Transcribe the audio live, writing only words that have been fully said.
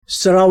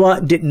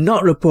Sarawak did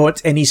not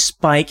report any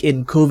spike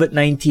in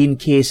COVID-19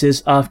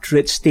 cases after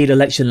its state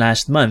election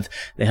last month.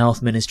 The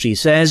Health Ministry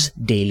says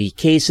daily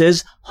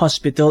cases,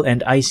 hospital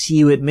and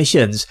ICU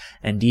admissions,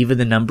 and even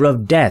the number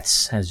of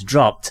deaths has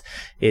dropped.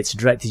 Its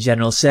Director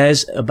General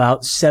says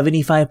about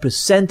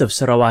 75% of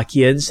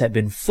Sarawakians had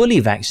been fully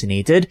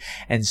vaccinated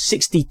and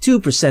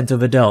 62%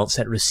 of adults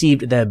had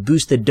received their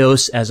booster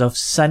dose as of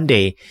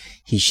Sunday.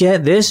 He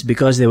shared this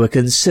because there were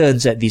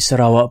concerns that the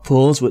Sarawak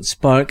polls would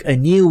spark a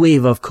new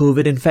wave of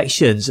COVID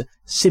infections,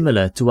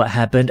 similar to what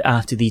happened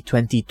after the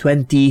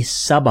 2020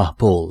 Sabah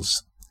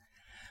polls.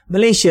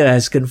 Malaysia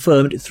has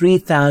confirmed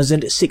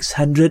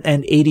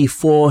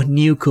 3,684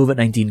 new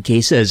COVID-19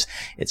 cases.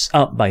 It's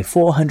up by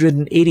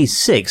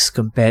 486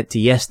 compared to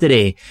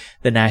yesterday.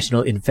 The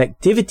national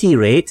infectivity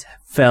rate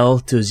fell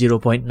to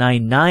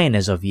 0.99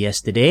 as of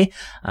yesterday,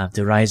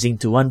 after rising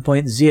to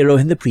 1.0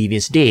 in the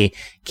previous day.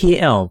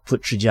 KL,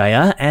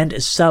 Putrajaya and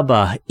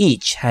Sabah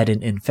each had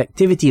an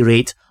infectivity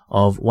rate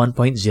of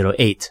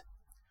 1.08.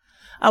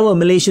 Our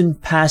Malaysian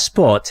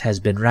passport has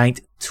been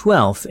ranked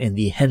 12th in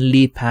the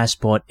Henley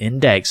Passport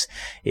Index.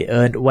 It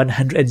earned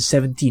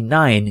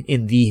 179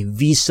 in the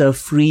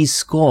visa-free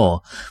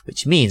score,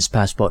 which means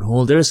passport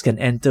holders can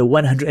enter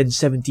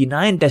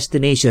 179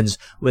 destinations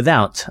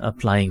without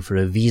applying for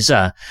a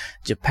visa.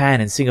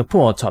 Japan and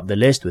Singapore top the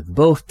list, with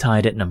both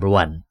tied at number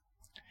 1.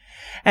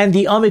 And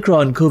the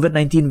Omicron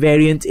COVID-19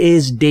 variant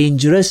is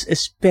dangerous,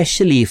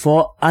 especially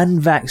for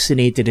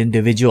unvaccinated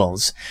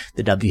individuals.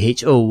 The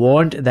WHO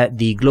warned that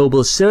the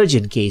global surge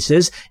in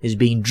cases is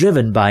being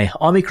driven by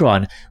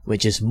Omicron,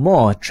 which is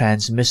more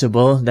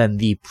transmissible than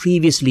the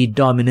previously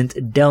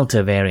dominant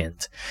Delta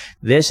variant.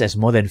 This, as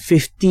more than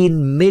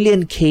 15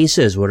 million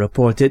cases were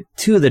reported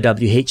to the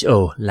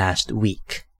WHO last week.